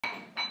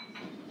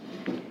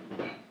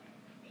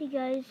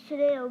guys,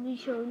 today I'll be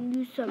showing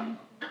you some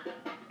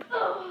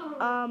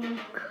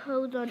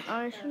codes on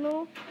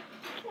Arsenal.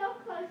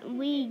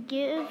 We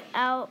give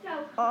out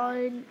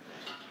on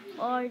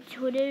our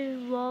Twitter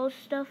wall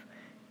stuff,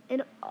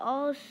 and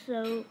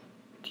also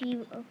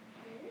team of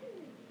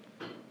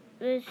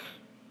this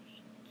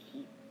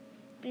keep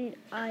an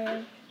eye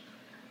out.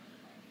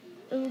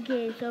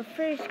 Okay, so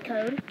first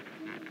code,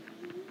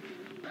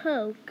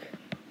 poke.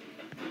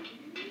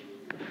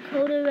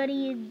 Code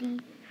already in the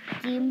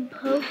team.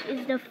 Poke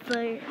is the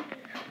first.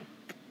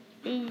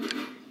 Is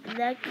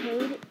that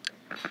code?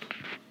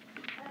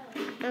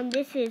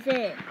 This is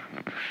it.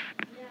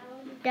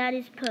 That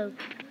is poke.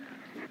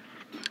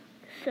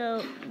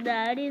 So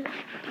that is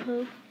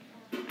poke,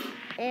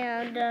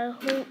 and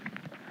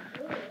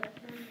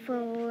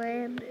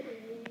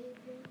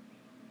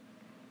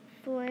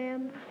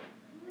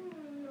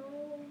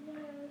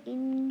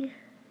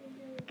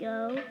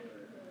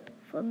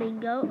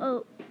flamingo.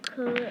 Oh,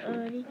 code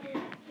already.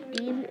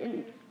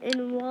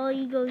 And while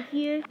you go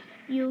here,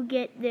 you'll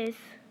get this.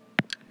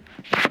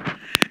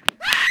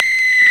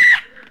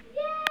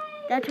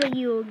 That's what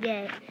you will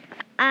get.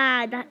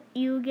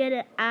 You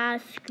get a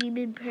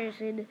screaming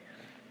person.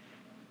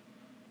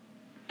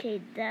 Okay,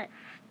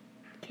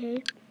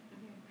 okay.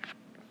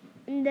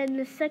 And then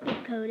the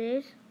second code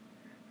is,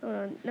 hold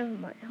on, never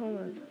mind, hold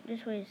on,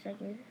 just wait a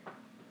second.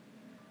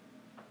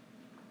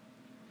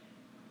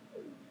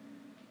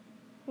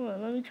 Hold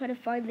on, let me try to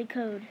find the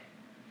code.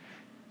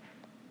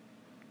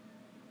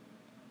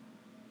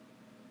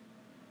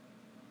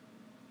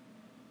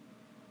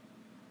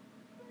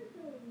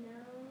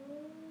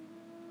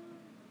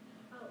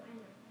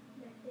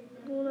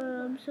 Hold on,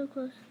 I'm so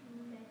close.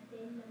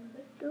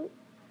 Nope.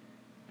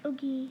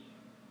 Okay,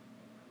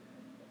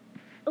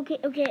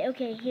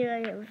 here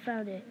I am,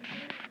 found it.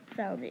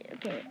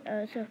 Okay,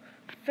 so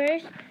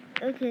first,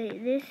 okay,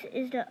 this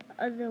is the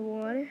other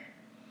one.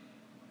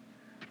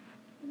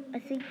 I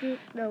think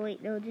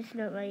no, this is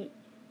not right.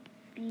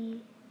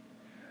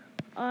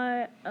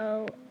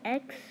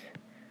 BROX.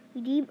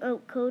 Redeem,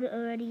 code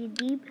already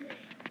redeemed.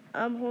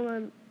 Hold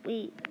on,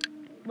 wait,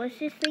 what's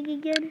this thing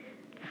again?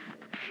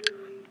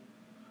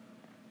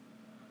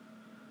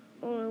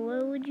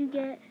 What would you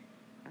get?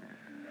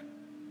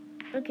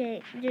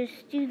 Okay,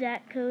 just do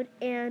that code,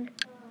 and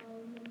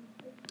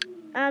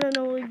I don't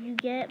know what you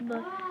get,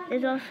 but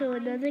there's also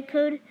another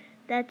code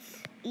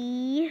that's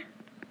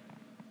EPRIKA,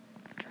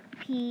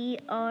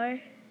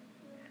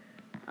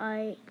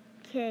 I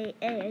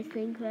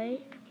think,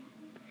 right?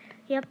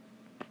 Yep,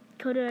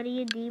 code already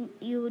redeemed.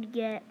 You would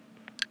get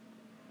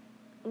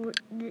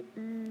this.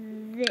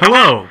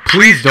 Hello,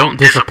 please don't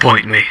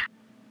disappoint me.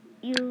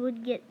 You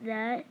would get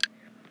that.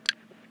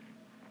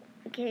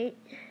 Okay.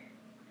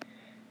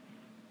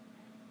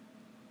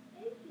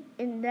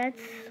 And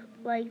that's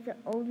like the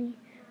only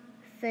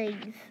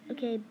things.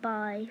 Okay,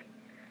 bye.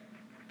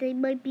 They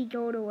might be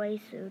going away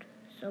soon,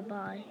 so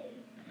bye.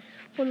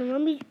 Hold on,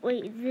 let me,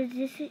 wait,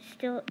 this is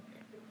still,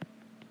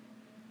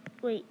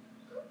 wait.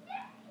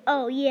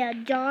 Oh yeah,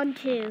 John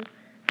too.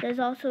 There's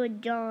also a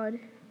John.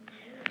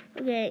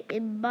 Okay,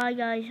 and bye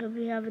guys, hope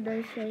you have a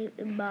nice day,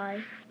 and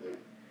bye.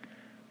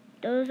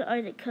 Those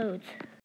are the codes.